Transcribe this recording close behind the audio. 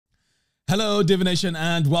Hello Divination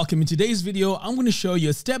and welcome. In today's video, I'm going to show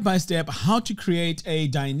you step by step how to create a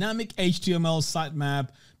dynamic HTML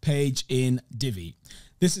sitemap page in Divi.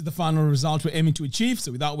 This is the final result we're aiming to achieve,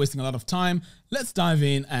 so without wasting a lot of time, let's dive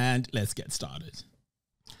in and let's get started.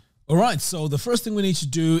 Alright, so the first thing we need to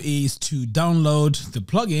do is to download the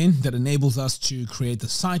plugin that enables us to create the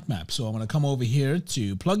sitemap. So I'm going to come over here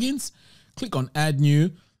to plugins, click on add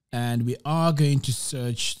new, and we are going to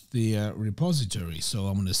search the repository. So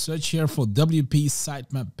I'm going to search here for WP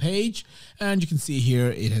Sitemap Page, and you can see here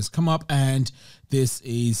it has come up, and this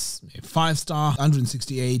is a 5-star,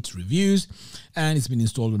 168 reviews, and it's been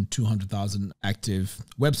installed on 200,000 active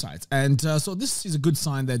websites. And so this is a good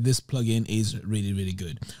sign that this plugin is really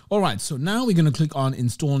good. All right, so now we're going to click on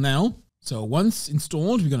install now. So once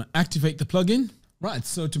installed, we're going to activate the plugin. Right,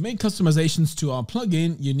 so to make customizations to our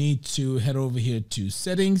plugin, you need to head over here to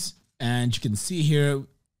settings, and you can see here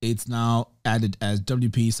it's now added as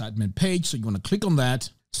WP Sitemap Page. So you want to click on that.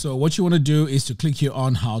 So what you want to do is to click here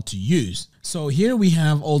on how to use. So here we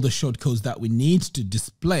have all the shortcodes that we need to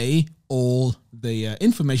display all the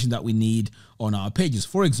information that we need on our pages.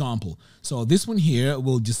 For example, so this one here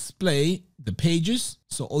will display the pages.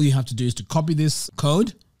 So all you have to do is to copy this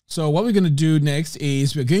code. So what we're going to do next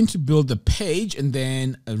is we're going to build the page and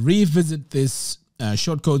then revisit this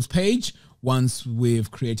shortcodes page once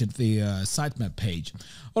we've created the sitemap page.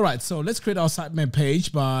 All right, so let's create our sitemap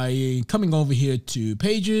page by coming over here to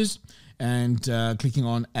pages and clicking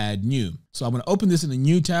on add new. So I'm going to open this in a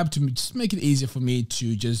new tab to just make it easier for me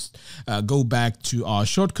to just go back to our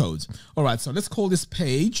shortcodes. All right, so let's call this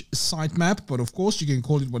page sitemap, but of course you can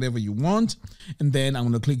call it whatever you want. And then I'm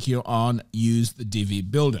going to click here on use the Divi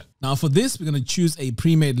builder. Now for this, we're going to choose a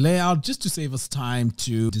pre-made layout just to save us time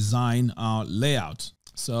to design our layout.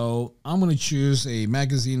 So I'm going to choose a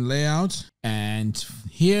magazine layout, and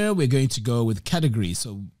here we're going to go with categories.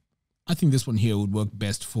 So I think this one here would work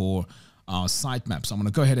best for our sitemap. So I'm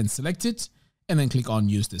going to go ahead and select it and then click on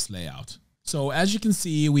use this layout. So as you can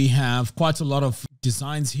see, we have quite a lot of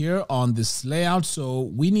designs here on this layout.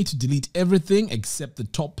 So we need to delete everything except the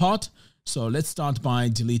top part. So let's start by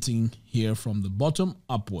deleting here from the bottom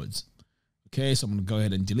upwards. Okay, so I'm going to go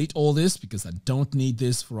ahead and delete all this because I don't need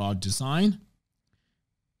this for our design.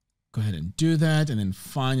 Go ahead and do that. And then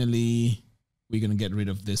finally, we're going to get rid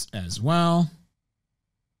of this as well.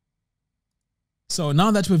 So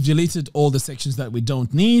now that we've deleted all the sections that we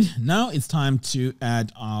don't need, now it's time to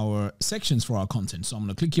add our sections for our content. So I'm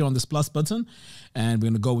going to click here on this plus button, and we're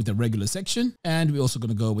going to go with a regular section, and we're also going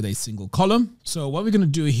to go with a single column. So what we're going to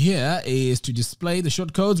do here is to display the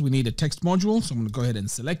shortcodes. We need a text module. So I'm going to go ahead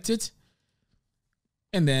and select it.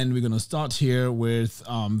 And then we're going to start here with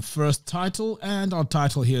first title, and our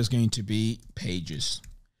title here is going to be pages.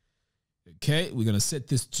 Okay, we're going to set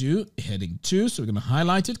this to heading 2. So we're going to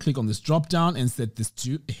highlight it, click on this drop down and set this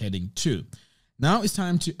to heading 2. Now it's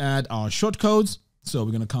time to add our shortcodes. So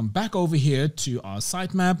we're going to come back over here to our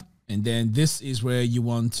sitemap, and then this is where you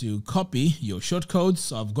want to copy your shortcodes.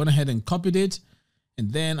 So I've gone ahead and copied it,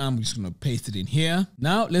 and then I'm just going to paste it in here.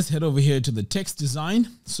 Now let's head over here to the text design.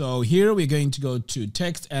 So here we're going to go to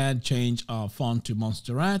text and change our font to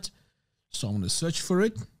Montserrat. So I'm going to search for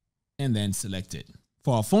it and then select it.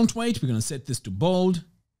 For our font weight, we're going to set this to bold.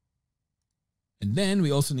 And then we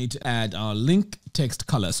also need to add our link text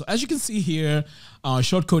color. So as you can see here, our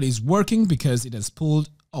shortcode is working because it has pulled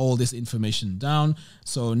all this information down.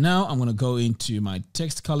 So now I'm going to go into my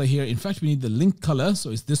text color here. In fact, we need the link color. So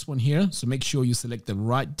it's this one here. So make sure you select the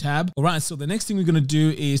right tab. All right. So the next thing we're going to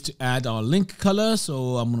do is to add our link color.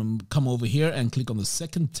 So I'm going to come over here and click on the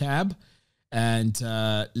second tab. And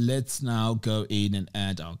let's now go in and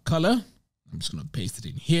add our color. I'm just going to paste it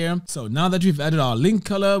in here. So now that we've added our link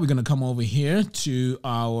color, we're going to come over here to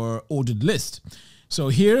our ordered list. So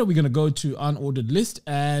here we're going to go to unordered list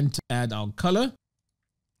and add our color.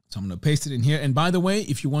 So I'm going to paste it in here. And by the way,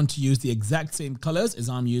 if you want to use the exact same colors as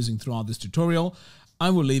I'm using throughout this tutorial, I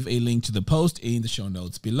will leave a link to the post in the show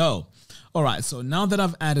notes below. All right, so now that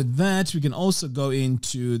I've added that, we can also go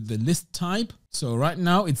into the list type. So right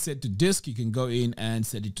now it's set to disk. You can go in and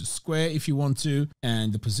set it to square if you want to.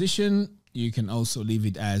 And the position, you can also leave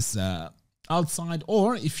it as outside,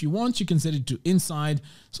 or if you want, you can set it to inside.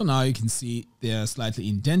 So now you can see they're slightly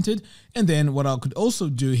indented. And then what I could also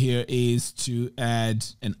do here is to add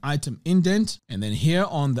an item indent. And then here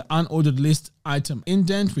on the unordered list item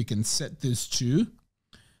indent, we can set this to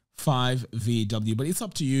 5 VW, but it's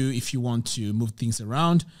up to you if you want to move things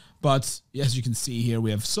around. But as you can see here,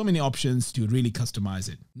 we have so many options to really customize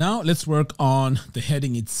it. Now let's work on the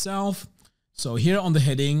heading itself. So here on the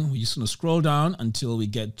heading, we're just going to scroll down until we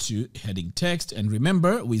get to heading text. And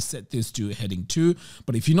remember, we set this to heading 2.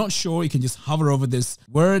 But if you're not sure, you can just hover over this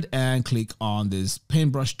word and click on this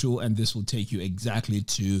paintbrush tool, and this will take you exactly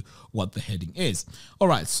to what the heading is. All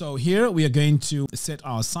right, so here we are going to set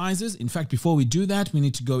our sizes. In fact, before we do that, we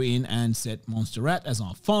need to go in and set Montserrat as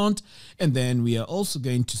our font. And then we are also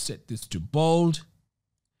going to set this to bold.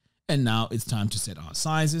 And now it's time to set our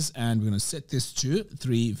sizes, and we're going to set this to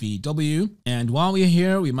 3VW. And while we're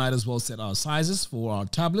here, we might as well set our sizes for our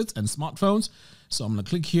tablets and smartphones. So I'm going to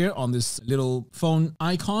click here on this little phone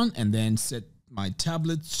icon and then set my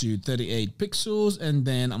tablet to 38 pixels. And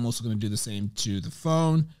then I'm also going to do the same to the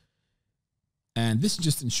phone. And this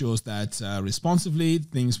just ensures that responsively,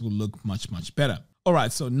 things will look much, much better. All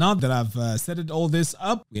right, so now that I've set all this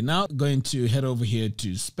up, we're now going to head over here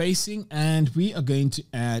to spacing, and we are going to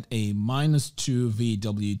add a -2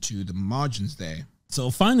 VW to the margins there.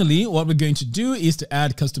 So finally, what we're going to do is to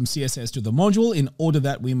add custom CSS to the module in order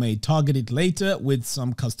that we may target it later with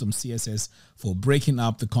some custom CSS for breaking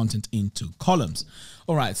up the content into columns.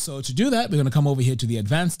 All right, so to do that, we're going to come over here to the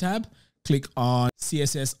Advanced tab. Click on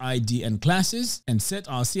CSS ID and classes and set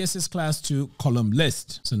our CSS class to column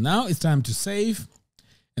list. So now it's time to save.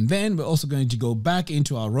 And then we're also going to go back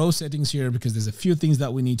into our row settings here because there's a few things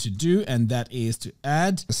that we need to do, and that is to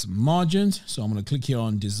add some margins. So I'm going to click here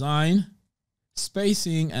on design,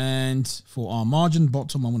 spacing, and for our margin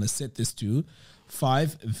bottom, I'm going to set this to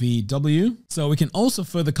 5VW. So we can also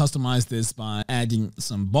further customize this by adding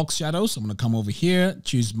some box shadows. So I'm going to come over here,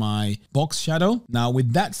 choose my box shadow. Now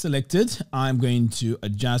with that selected, I'm going to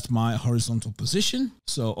adjust my horizontal position.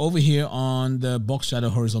 So over here on the box shadow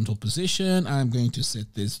horizontal position, I'm going to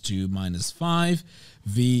set this to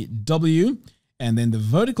 -5VW. And then the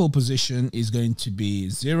vertical position is going to be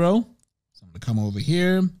 0. So I'm going to come over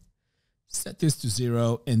here, set this to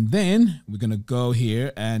 0, and then we're going to go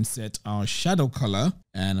here and set our shadow color,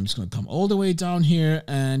 and I'm just going to come all the way down here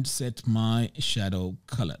and set my shadow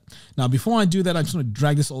color. Now before I do that, I'm just going to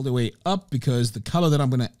drag this all the way up because the color that I'm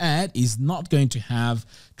going to add is not going to have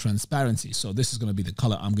transparency. So this is going to be the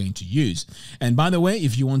color I'm going to use. And by the way,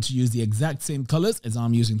 if you want to use the exact same colors as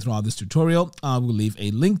I'm using throughout this tutorial, I will leave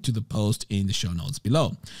a link to the post in the show notes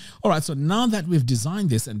below. All right, so now that we've designed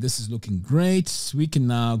this and this is looking great, we can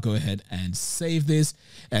now go ahead and save this.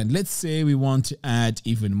 And let's say we want to add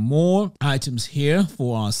even more items here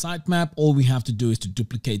for our sitemap. All we have to do is to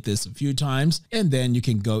duplicate this a few times, and then you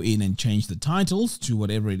can go in and change the titles to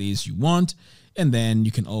whatever it is you want. And then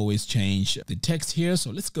you can always change the text here.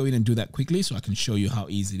 So let's go in and do that quickly so I can show you how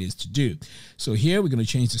easy it is to do. So here we're going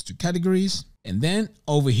to change this to categories. And then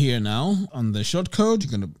over here now on the shortcode,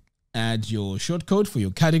 you're going to add your shortcode for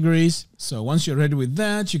your categories. So once you're ready with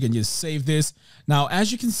that, you can just save this. Now,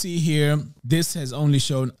 as you can see here, this has only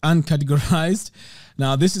shown uncategorized.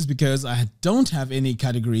 Now, this is because I don't have any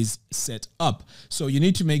categories set up. So you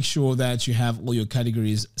need to make sure that you have all your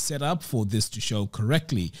categories set up for this to show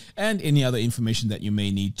correctly, and any other information that you may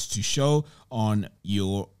need to show on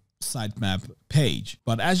your sitemap page.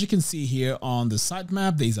 But as you can see here on the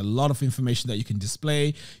sitemap, there's a lot of information that you can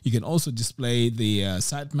display. You can also display the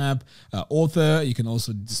sitemap author. You can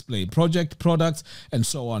also display project, products, and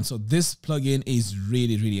so on. So this plugin is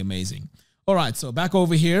really, really amazing. All right, so back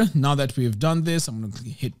over here, now that we've done this, I'm going to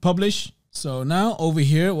hit publish. So now over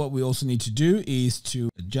here, what we also need to do is to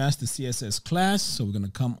adjust the CSS class. So we're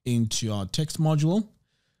going to come into our text module,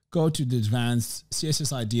 go to the advanced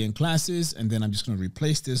CSS ID and classes, and then I'm just going to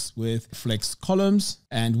replace this with flex columns.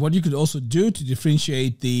 And what you could also do to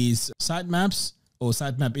differentiate these sitemaps or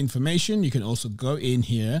sitemap information, you can also go in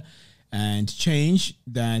here and change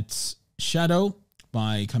that shadow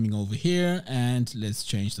by coming over here, and let's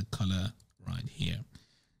change the color right here.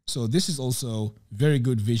 So this is also very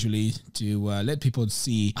good visually to let people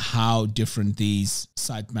see how different these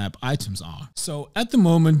sitemap items are. So at the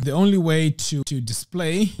moment, the only way to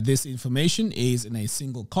display this information is in a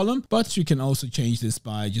single column, but you can also change this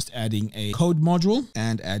by just adding a code module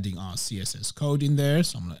and adding our CSS code in there.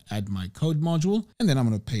 So I'm going to add my code module, and then I'm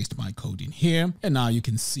going to paste my code in here. And now you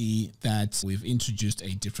can see that we've introduced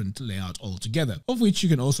a different layout altogether, of which you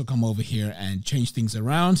can also come over here and change things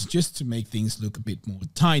around just to make things look a bit more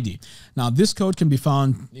tidy. Now, this code can be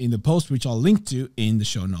found in the post, which I'll link to in the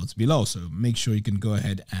show notes below. So make sure you can go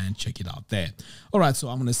ahead and check it out there. All right, so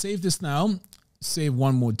I'm going to save this now, save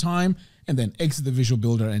one more time, and then exit the Visual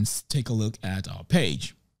Builder and take a look at our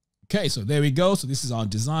page. Okay, so there we go. So this is our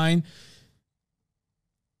design.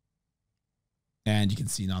 And you can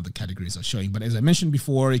see now the categories are showing. But as I mentioned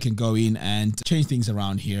before, you can go in and change things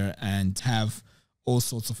around here and have all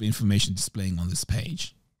sorts of information displaying on this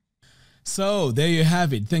page. So there you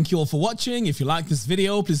have it. Thank you all for watching. If you like this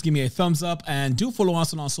video, please give me a thumbs up and do follow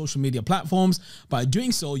us on our social media platforms. By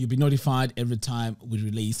doing so, you'll be notified every time we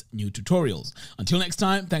release new tutorials. Until next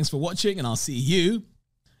time, thanks for watching and I'll see you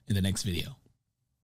in the next video.